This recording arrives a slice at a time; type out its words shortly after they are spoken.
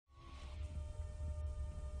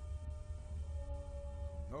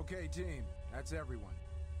Okay, team. That's everyone.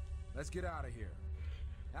 Let's get out of here.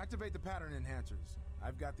 Activate the pattern enhancers.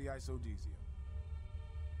 I've got the isodesium.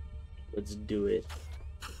 Let's do it.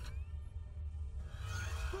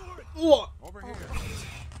 Over here.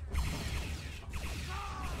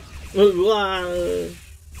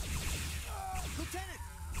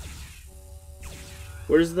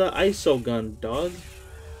 Where's the ISO gun, dog?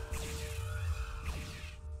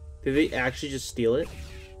 Did they actually just steal it?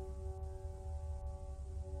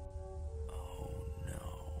 Oh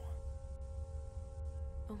no.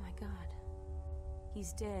 Oh my god.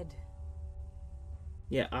 He's dead.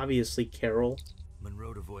 Yeah, obviously, Carol.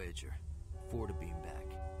 Monroe to Voyager. 4 to beam back.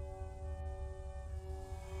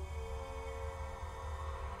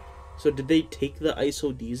 So did they take the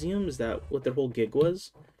isodesium? Is that what their whole gig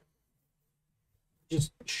was?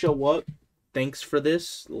 Just show up. Thanks for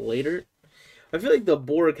this later. I feel like the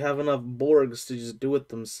Borg have enough Borgs to just do it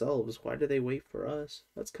themselves. Why do they wait for us?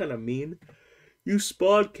 That's kind of mean. You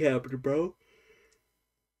spawn capped, bro.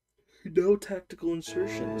 No tactical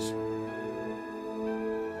insertions.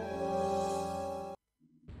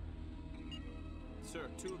 Sir,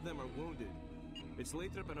 2 of them are wounded. It's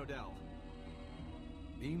Lathrop and Odell.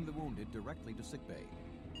 Beam the wounded directly to sickbay.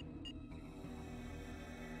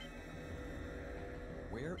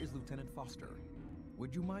 Where is Lieutenant Foster?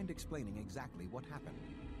 Would you mind explaining exactly what happened?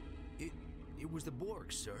 It was the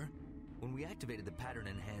Borg, sir. When we activated the pattern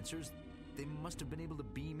enhancers, they must have been able to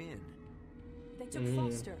beam in. They took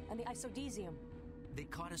Foster and the isodesium. They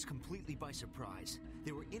caught us completely by surprise.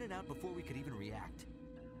 They were in and out before we could even react.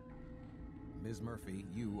 Ms. Murphy,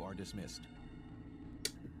 you are dismissed.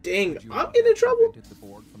 Dang, Would you I'm have in trouble. prevented the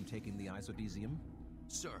Borg from taking the isodesium?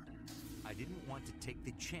 Sir, I didn't want to take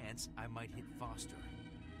the chance I might hit Foster.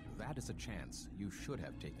 That is a chance you should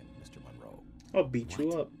have taken, Mr. Monroe. I'll beat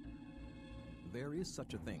you up. There is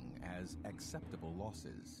such a thing as acceptable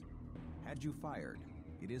losses. Had you fired,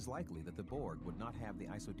 it is likely that the Borg would not have the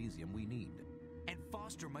isodesium we need. And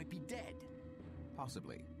Foster might be dead.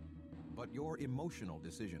 Possibly. But your emotional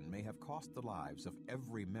decision may have cost the lives of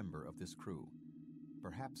every member of this crew.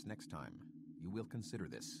 Perhaps next time, you will consider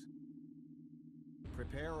this.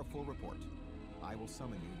 Prepare a full report. I will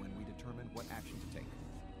summon you when we determine what action to take.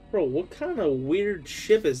 Bro, what kind of weird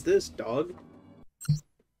ship is this, dog?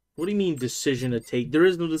 What do you mean decision to take? There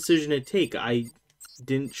is no decision to take. I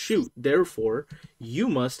didn't shoot. Therefore, you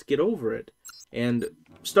must get over it. And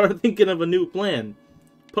start thinking of a new plan.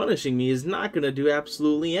 Punishing me is not going to do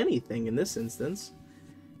absolutely anything in this instance.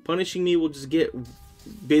 Punishing me will just get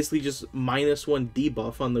basically just -1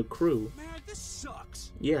 debuff on the crew. Man, this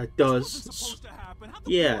sucks. Yeah, it does. This wasn't supposed to happen. How'd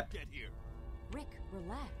the Yeah. Borg get here? Rick,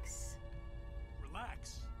 relax.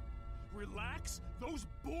 Relax. Relax? Those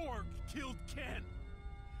Borg killed Ken.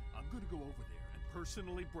 I'm gonna go over there and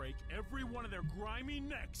personally break every one of their grimy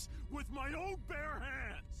necks with my own bare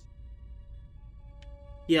hands.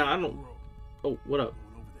 Yeah, I don't... Monroe, Oh, what up?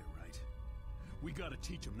 going over there, right? We gotta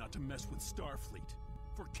teach him not to mess with Starfleet.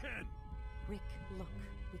 For Ken. Rick, look.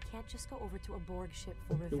 We can't just go over to a Borg ship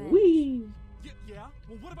for revenge. Whee! Yeah?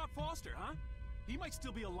 Well, what about Foster, huh? He might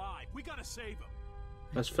still be alive. We gotta save him.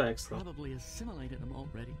 That's facts, though. Probably assimilated him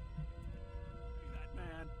already. That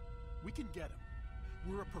man. We can get him.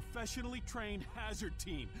 We're a professionally trained hazard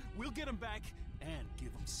team. We'll get him back and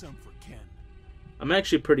give him some for Ken. I'm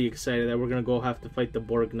actually pretty excited that we're gonna go have to fight the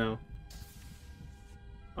Borg now.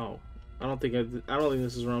 Oh, I don't think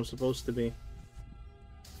this is where I'm supposed to be.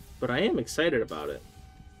 But I am excited about it.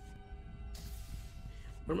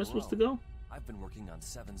 Where am I supposed to go? I've been working on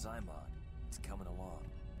 7 Zymod. It's coming along.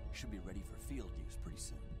 Should be ready for field use pretty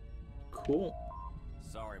soon. Cool.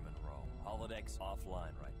 Sorry, Monroe. Holodeck's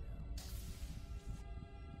offline right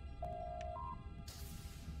now.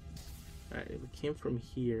 Alright, we came from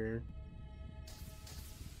here.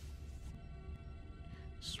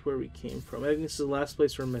 This is where we came from. I think this is the last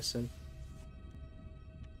place we're missing.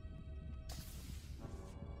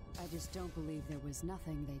 I just don't believe there was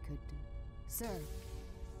nothing they could do. Sir,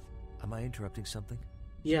 Am I interrupting something?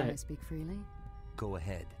 Yeah. can I speak freely? Go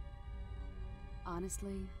ahead.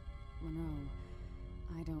 Honestly, Monroe,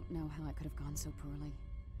 I don't know how it could have gone so poorly.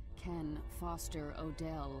 Ken, Foster,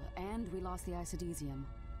 Odell, and we lost the isodesium.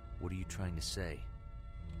 What are you trying to say?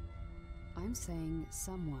 I'm saying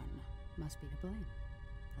someone must be to blame.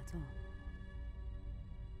 That's all.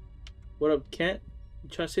 What up, Kent? You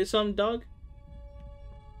trying to say something, dog?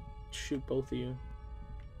 Shoot both of you.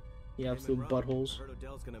 You absolute Monroe, buttholes. I heard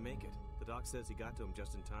Odell's gonna make it. The doc says he got to him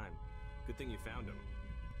just in time. Good thing you found him.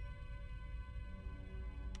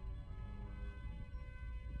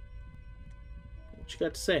 What you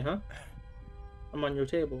got to say, huh? I'm on your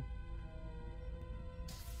table.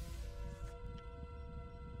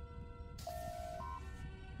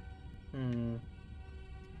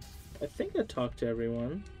 I think I talked to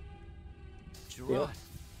everyone. Gerard.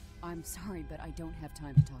 I'm sorry, but I don't have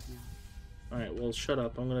time to talk now. Alright, well, shut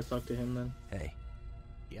up. I'm gonna talk to him then. Hey.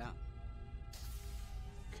 Yeah.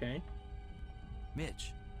 Okay.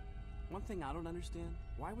 Mitch. One thing I don't understand,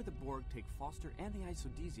 why would the Borg take Foster and the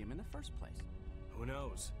isodesium in the first place? Who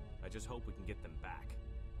knows? I just hope we can get them back.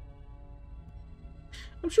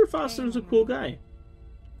 I'm sure Foster's a cool guy.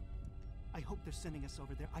 I hope they're sending us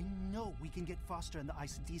over there. I know we can get Foster and the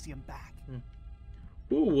isodesium back.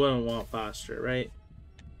 Who wouldn't want Foster, right?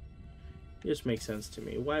 It just makes sense to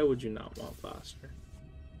me. Why would you not want Foster?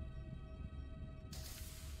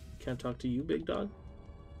 Can't talk to you, big dog?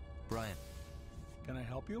 Brian. Can I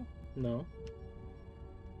help you? No.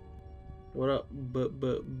 What up,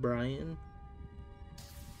 Brian?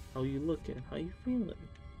 How you looking? How you feeling?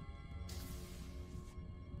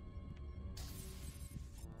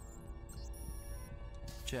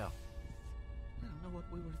 Ciao. I don't know what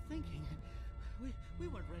we were thinking. We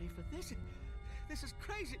weren't ready for this. This is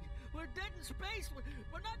crazy. We're dead in space.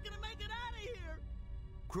 We're not gonna make it out of here.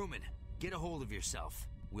 Crewman, get a hold of yourself.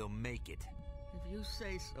 We'll make it. If you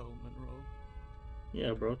say so, Monroe.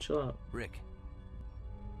 Yeah, bro, chill out. Rick.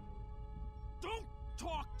 Don't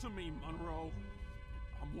talk to me, Monroe.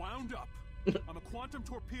 I'm wound up. I'm a quantum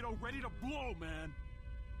torpedo ready to blow, man.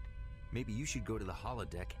 Maybe you should go to the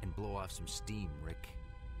holodeck and blow off some steam, Rick.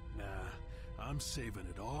 Nah, I'm saving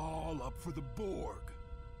it all up for the Borg.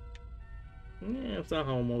 Yeah, that's not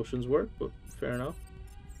how emotions work, but fair enough.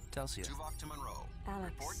 Telsia. Tuvok to Monroe.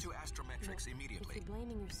 Alex. Report to Astrometrics Look, immediately. If you're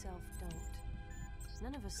blaming yourself, don't.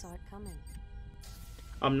 None of us saw it coming.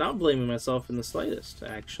 I'm not blaming myself in the slightest,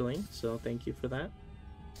 actually, so thank you for that.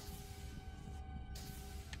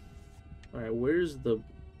 Alright, where's the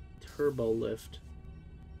turbo lift?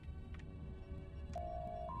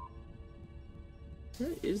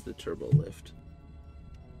 Where is the turbo lift?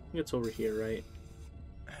 I think it's over here, right?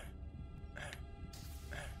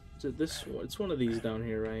 Is it this one? It's one of these down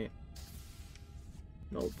here, right?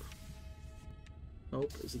 Nope.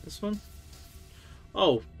 Nope. Is it this one?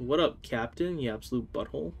 Oh, what up, Captain? You absolute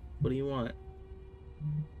butthole. What do you want?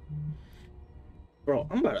 Bro,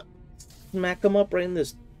 I'm about to smack him up right in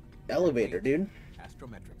this elevator, dude.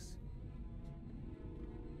 Astrometrics.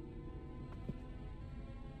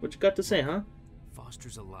 What you got to say, huh?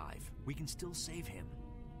 Foster's alive. We can still save him.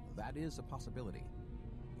 That is a possibility.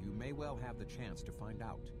 You may well have the chance to find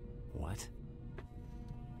out. What?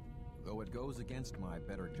 Though it goes against my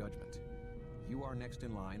better judgment, you are next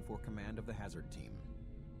in line for command of the hazard team.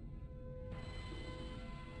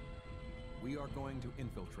 We are going to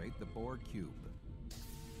infiltrate the Borg cube.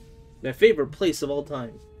 My favorite place of all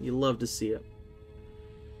time. You love to see it.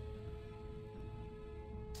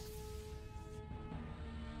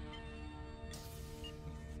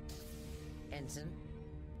 Ensign?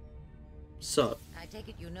 Sup? I take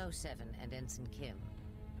it you know Seven and Ensign Kim.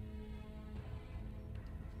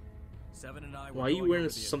 Seven and I Why are you wearing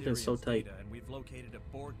something so tight? And we've located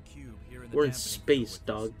a Borg cube here in the We're in dampening space, fluid.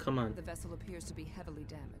 dog. Come on. The vessel appears to be heavily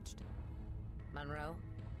damaged. Monroe,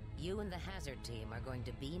 you and the hazard team are going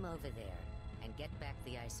to beam over there and get back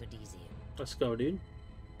the isodesium. Let's go, dude.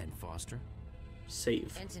 And Foster?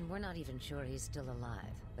 Save. Ensign, we're not even sure he's still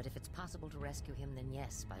alive, but if it's possible to rescue him, then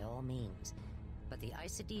yes, by all means. But the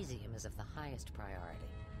isodesium is of the highest priority.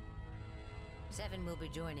 Seven will be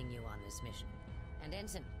joining you on this mission. And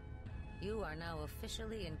Ensign, you are now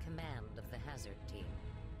officially in command of the hazard team.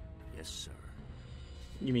 Yes, sir.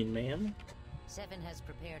 You mean ma'am? Seven has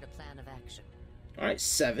prepared a plan of action. Alright,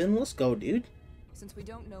 Seven, let's go, dude. Since we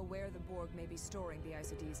don't know where the Borg may be storing the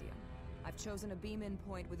isodesium, I've chosen a beam-in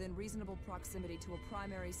point within reasonable proximity to a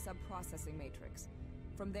primary sub-processing matrix.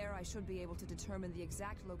 From there, I should be able to determine the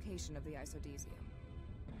exact location of the isodesium.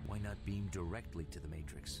 Why not beam directly to the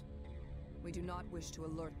Matrix? We do not wish to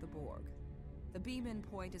alert the Borg. The beam-in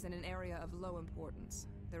point is in an area of low importance.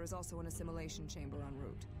 There is also an assimilation chamber en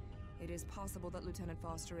route. It is possible that Lieutenant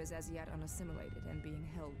Foster is as yet unassimilated and being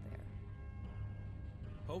held there.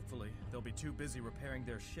 Hopefully, they'll be too busy repairing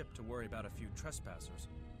their ship to worry about a few trespassers.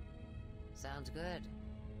 Sounds good.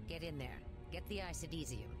 Get in there. Get the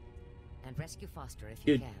isodesium. And rescue Foster if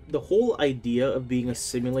you Dude, can. the whole idea of being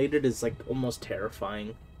assimilated is like almost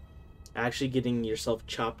terrifying. Actually getting yourself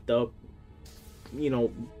chopped up, you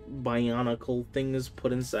know, bionicle things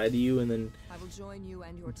put inside of you and then I will join you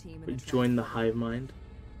and your team in join the hive mind.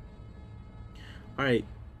 Alright.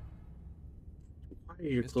 Why are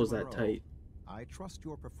your Mr. clothes that Monroe, tight? I trust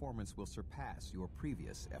your performance will surpass your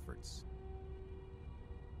previous efforts.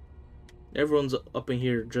 Everyone's up in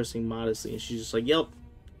here dressing modestly and she's just like, yep,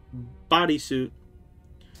 bodysuit.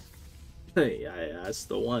 Yeah, that's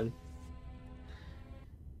the one.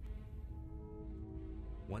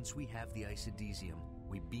 Once we have the isodesium,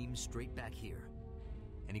 we beam straight back here.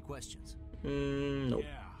 Any questions? Nope.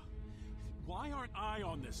 Yeah. Why aren't I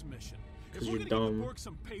on this mission? If 'Cause we're you're gonna give dumb. the Borg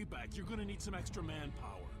some payback, you're gonna need some extra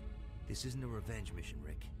manpower. This isn't a revenge mission,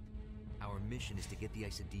 Rick. Our mission is to get the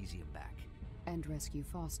isodesium back. And rescue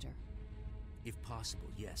Foster. If possible,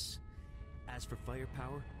 yes. As for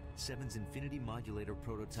firepower, Seven's Infinity Modulator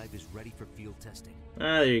prototype is ready for field testing.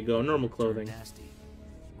 Ah, there you go. Normal clothing. Nasty.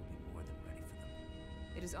 We'll be more than ready for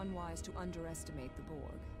them. It is unwise to underestimate the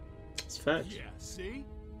Borg. It's fact. Yeah, see?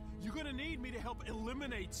 You're gonna need me to help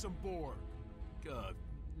eliminate some Borg.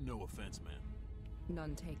 No offense, man.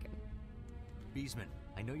 None taken. Beesman,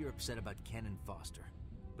 I know you're upset about Ken and Foster,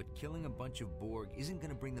 but killing a bunch of Borg isn't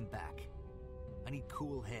gonna bring them back. I need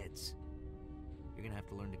cool heads. You're gonna have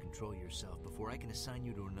to learn to control yourself before I can assign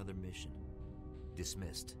you to another mission.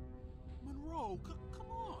 Dismissed. Monroe, come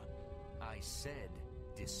on. I said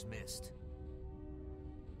dismissed.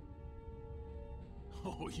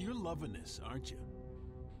 Oh, you're loving this, aren't you?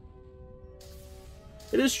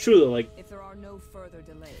 It is true though, like, If there are no further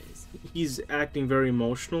delays, he's acting very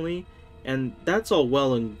emotionally, and that's all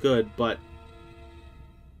well and good, but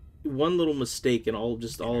one little mistake and all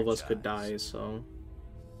of us could die, so.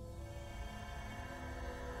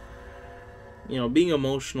 You know, being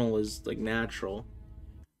emotional is, like, natural.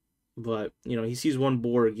 But, you know, he sees one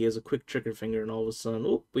Borg, he has a quick trigger finger, and all of a sudden,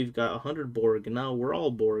 oh, we've got 100 Borg, and now we're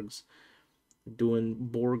all Borgs. Doing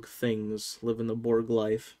Borg things, living the Borg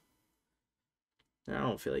life. I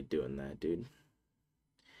don't feel like doing that, dude.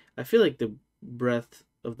 I feel like the breath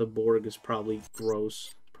of the Borg is probably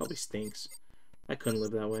gross. Probably stinks. I couldn't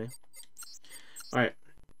live that way. Alright.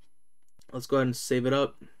 Let's go ahead and save it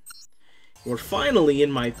up. We're finally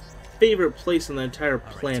in my favorite place on the entire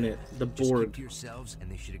planet, the Just Borg. keep to yourselves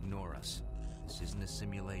and they should ignore us. This isn't a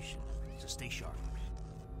simulation, so stay sharp.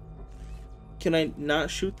 Can I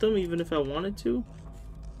not shoot them even if I wanted to?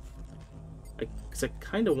 Because I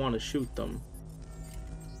kind of want to shoot them.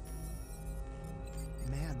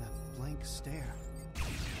 Man, that blank stare.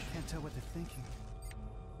 Can't tell what they're thinking.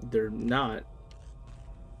 They're not.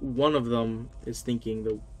 One of them is thinking,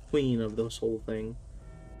 the queen of this whole thing.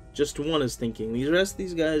 Just one is thinking. The rest of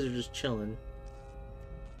these guys are just chilling.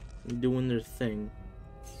 Doing their thing.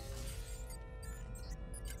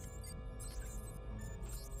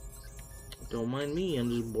 Don't mind me, I'm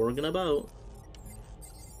just Borging about.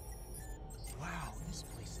 Wow, this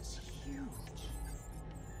place is huge.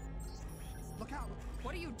 Look out!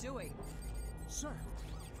 What are you doing? Sir,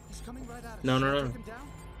 he's coming right at us. No, no, Should I no. take him down?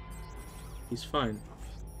 He's fine.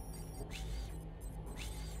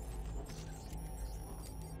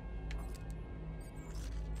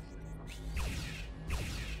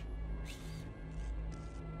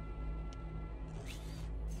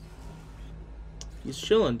 He's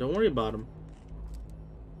chilling, don't worry about him.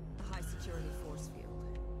 A high security force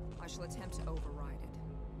field. I shall attempt to override it.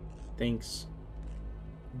 Thanks.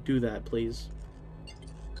 Do that, please.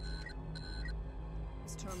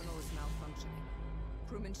 This terminal is malfunctioning.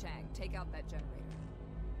 Crewman Chang, take out that generator.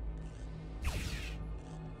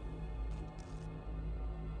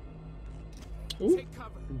 Ooh,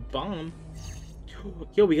 bomb.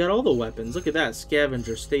 Yo, we got all the weapons. Look at that.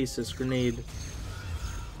 Scavenger, stasis, grenade.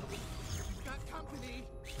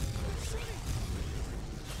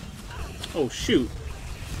 Oh, shoot.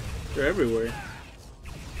 They're everywhere.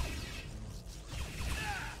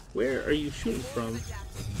 Where are you shooting from? Since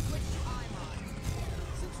when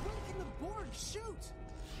can the Borg shoot?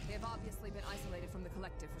 They have obviously been isolated from the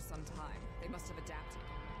collective for some time. They must have adapted.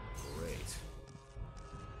 Great.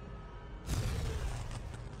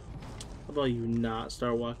 How about you not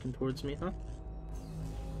start walking towards me, huh?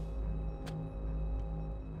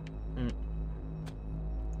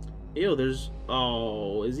 Ew, there's...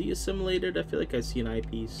 Oh, is he assimilated? I feel like I see an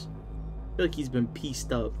eyepiece. I feel like he's been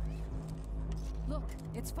pieced up. Look,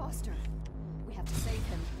 it's Foster. We have to save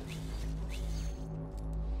him.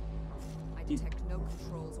 I detect no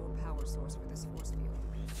controls or power source for this force field.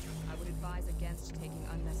 I would advise against taking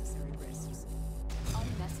unnecessary risks.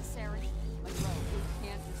 Unnecessary? Monroe, we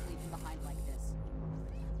can't just leave him behind like this.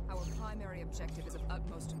 Our primary objective is of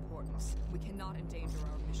utmost importance. We cannot endanger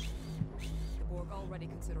our mission. The Borg already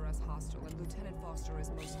consider us hostile, and Lieutenant Foster is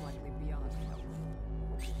most likely beyond help.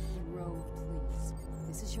 Monroe, please.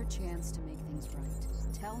 This is your chance to make things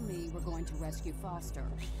right. Tell me we're going to rescue Foster.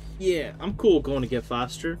 Yeah, I'm cool going to get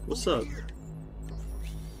Foster. What's up?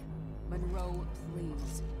 Monroe,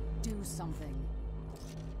 please. Do something.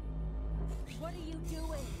 What are you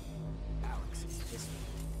doing? Alex, it's this way.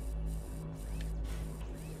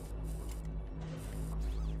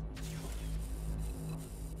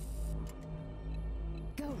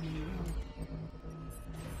 Go, Monroe.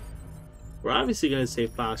 We're obviously gonna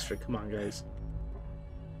save Foster. Come on, guys.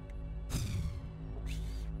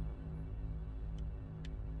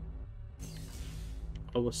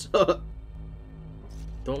 Oh, what's up?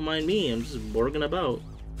 Don't mind me. I'm just borging about.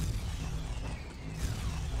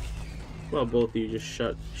 Well, both of you just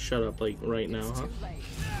shut up like right now, huh?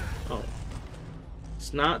 Oh.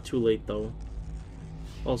 It's not too late though.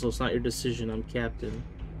 Also, it's not your decision. I'm captain.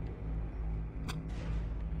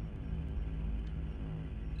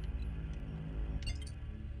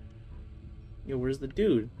 Yo, where's the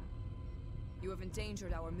dude? You have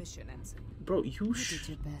endangered our mission, Ensign. Bro, you did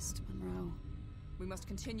your best, Monroe. We must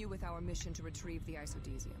continue with our mission to retrieve the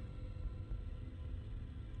isodesium.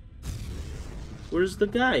 Where's the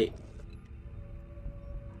guy?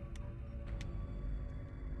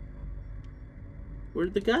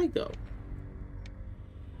 Where'd the guy go?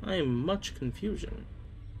 I am much confusion.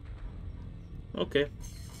 Okay.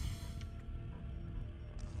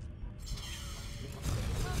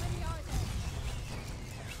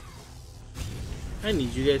 I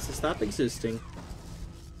need you guys to stop existing.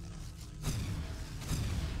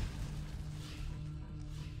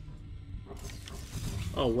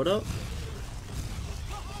 Oh, what up?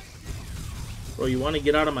 Bro, you want to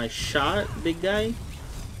get out of my shot, big guy?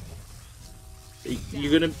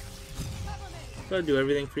 You gonna... Gotta do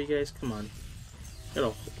everything for you guys? Come on.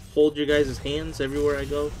 Gotta hold your guys' hands everywhere I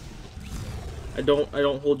go. I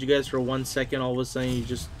don't hold you guys for 1 second, all of a sudden you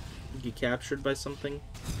just get captured by something.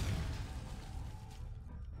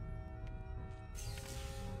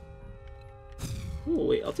 Oh,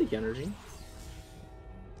 wait, I'll take energy.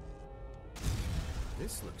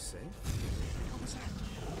 This looks safe. What was that?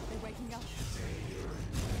 They're waking up.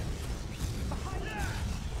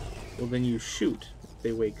 Well, then you shoot if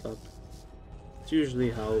they wake up. It's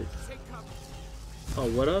usually how... Oh,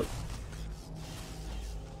 what up?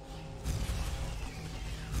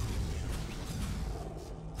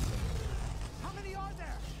 How many are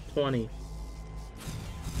there? 20.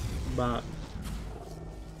 Bot.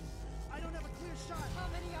 I don't have a clear shot. How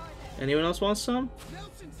many are there? Anyone else want some?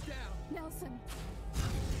 Nelson's down. Nelson.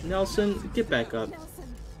 Nelson, get back up.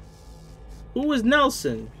 Nelson. Who was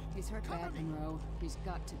Nelson? He's hurt bad, Monroe. He's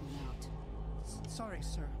got to be out. Sorry,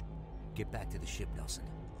 sir. Get back to the ship, Nelson.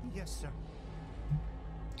 Yes, sir.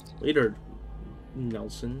 Later,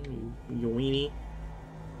 Nelson, you weenie.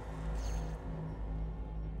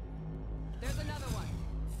 There's another one.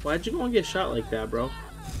 Why'd you go and get shot like that, bro?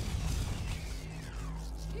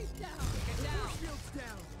 He's down. Get down. Shield's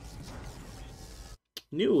down.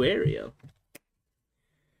 New area.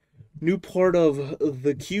 New part of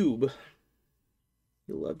the cube.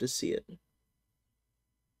 You'll love to see it.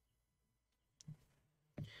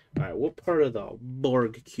 Alright, what part of the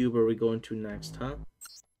Borg cube are we going to next, huh?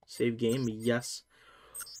 Save game? Yes.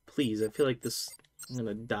 Please, I feel like this... I'm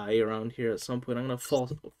gonna die around here at some point. I'm gonna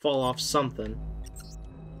fall off something.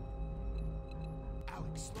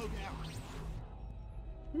 Alex, slow down. What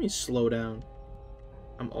do you mean slow down?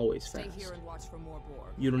 I'm always Stay fast. here and watch for more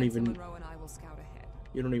Borg. You don't Ensign even... Monroe and I will scout ahead.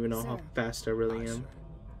 You don't even know how Sir. fast I really am.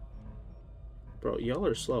 Bro, y'all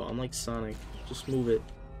are slow. I'm like Sonic. Just move it.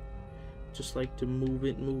 Just like to move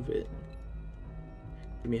it, move it.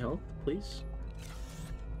 Give me help, please.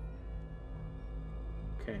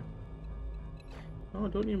 Okay. Oh, I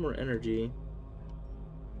don't need more energy.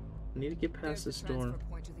 I need to get past this door.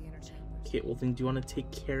 Okay, well then do you want to take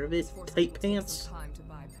care of it? Tight pants. Time to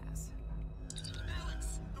bypass.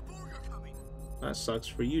 That sucks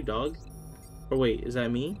for you, dog. Or wait, is that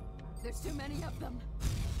me? There's too many of them.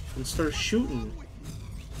 Then start shooting.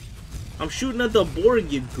 I'm shooting at the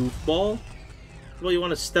Borg, you goofball. Well, you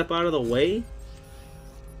want to step out of the way?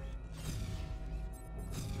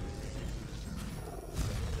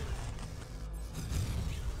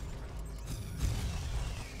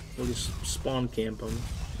 We'll just spawn camp them.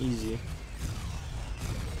 Easy.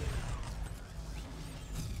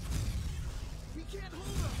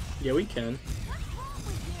 Yeah, we can.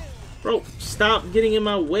 Bro, stop getting in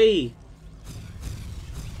my way.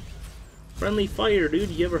 Friendly fire, dude.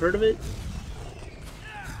 You ever heard of it?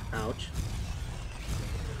 Ouch.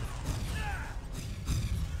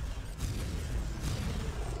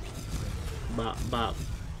 Bop, bop.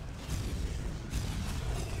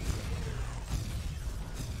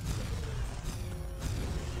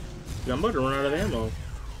 I'm about to run out of ammo.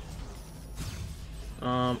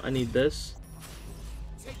 I need this.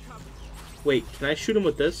 Wait, can I shoot him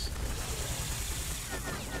with this?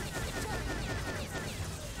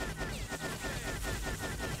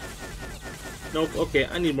 Nope, okay,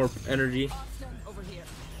 I need more energy. Over here.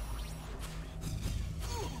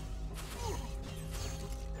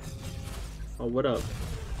 Oh, what up?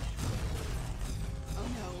 Oh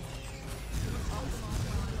no.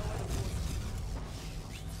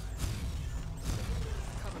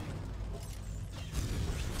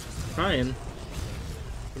 Trying.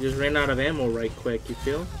 I just ran out of ammo right quick, you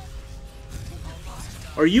feel?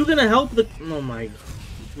 Are you gonna help the... Oh my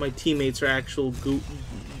teammates are actual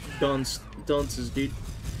dunces, dude.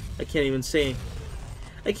 I can't even say...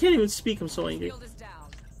 I can't even speak, I'm so angry.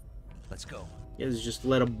 Let's go. You guys just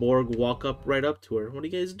let a Borg walk right up to her. What are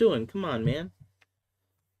you guys doing? Come on, man.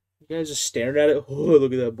 You guys just staring at it? Oh,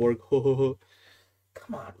 look at that Borg. Oh.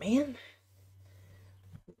 Come on, man.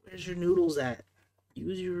 Where's your noodles at?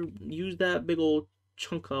 Use that big old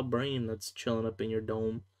chunk of brain that's chilling up in your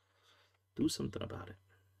dome. Do something about it.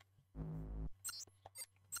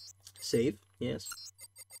 Save? Yes.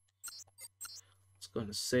 Let's go ahead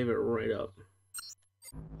and save it right up.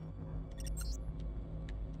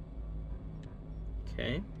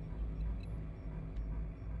 Okay.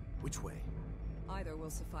 Which way? Either will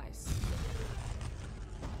suffice.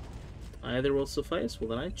 Either will suffice? Well,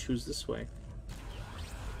 then I choose this way.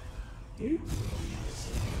 Ooh.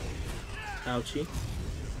 Ouchie.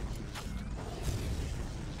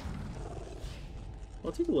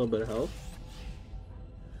 I'll take a little bit of health.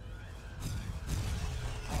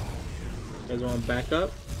 You guys want to back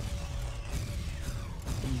up?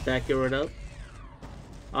 Back it right up.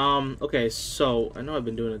 Okay, so I know I've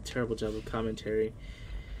been doing a terrible job of commentary.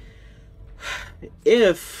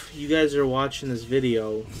 If you guys are watching this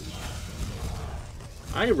video,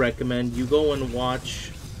 I recommend you go and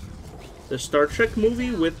watch the Star Trek movie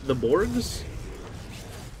with the Borgs.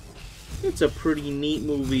 It's a pretty neat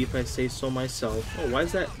movie, if I say so myself. Oh, why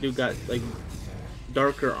is that dude got, like,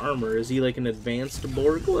 darker armor? Is he, like, an advanced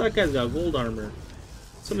Borg? Oh, that guy's got gold armor.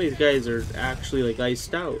 Some of these guys are actually, like,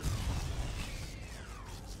 iced out.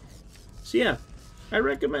 So, yeah, I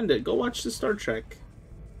recommend it. Go watch the Star Trek.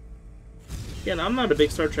 Again, I'm not a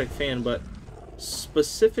big Star Trek fan, but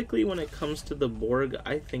specifically when it comes to the Borg,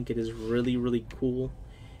 I think it is really, really cool.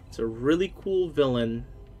 It's a really cool villain.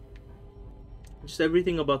 Just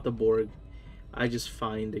everything about the Borg, I just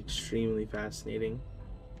find extremely fascinating.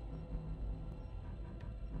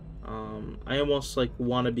 I almost like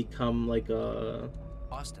want to become like a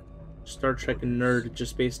Star Trek nerd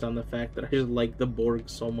just based on the fact that I just like the Borg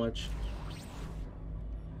so much.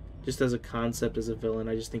 Just as a concept, as a villain,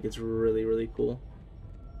 I just think it's really, really cool.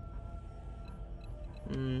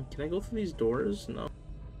 Can I go through these doors? No.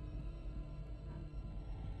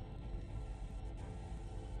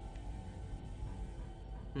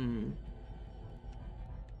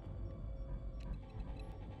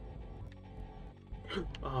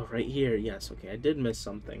 Oh, right here. Yes, okay. I did miss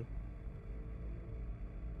something.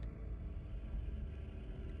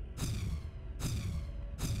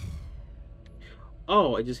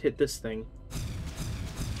 Oh, I just hit this thing.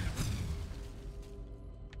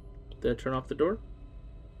 Did I turn off the door?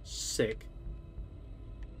 Sick.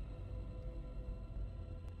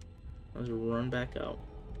 Let's run back out.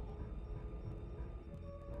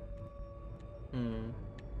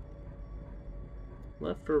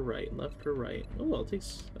 Left or right? Left or right? Oh, well, it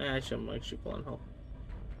takes... Actually, I'm actually full on health.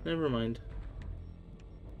 Never mind.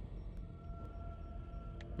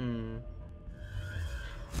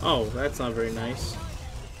 Oh, that's not very nice.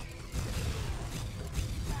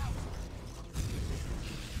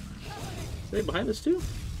 Are they behind us too?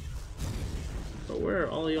 But where are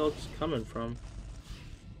all y'all just coming from?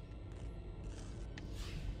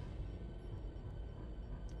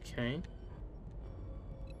 Okay.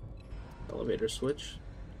 Elevator switch.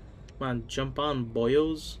 Come on, jump on,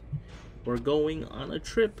 boyos. We're going on a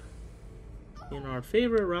trip in our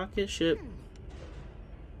favorite rocket ship.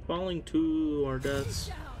 Falling to our deaths.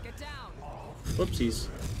 Whoopsies.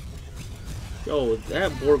 Yo,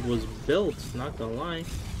 that Borg was built, not gonna lie.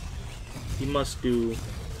 He must go to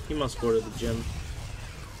the gym.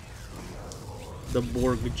 The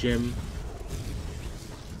Borg gym.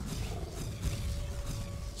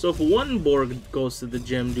 So if one Borg goes to the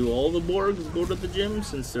gym, do all the Borgs go to the gym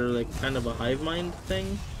since they're like kind of a hive mind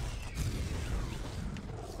thing?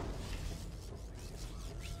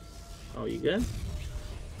 Oh, you good?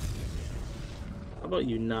 How about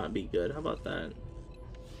you not be good? How about that?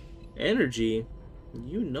 Energy?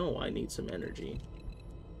 You know I need some energy.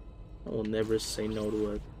 I will never say no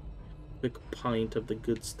to a big pint of the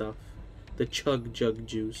good stuff. The chug jug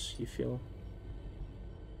juice, you feel?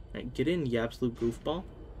 Alright, get in, you absolute goofball.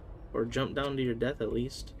 Or jump down to your death at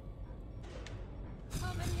least.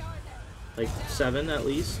 Like 7 at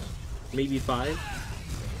least. Maybe 5.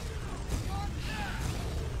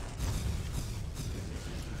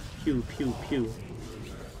 Pew, pew, pew.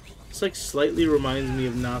 This like slightly reminds me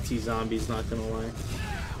of Nazi zombies, not gonna lie.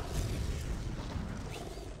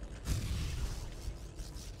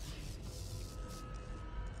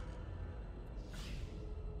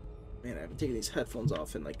 Man, I haven't taken these headphones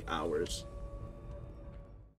off in like hours.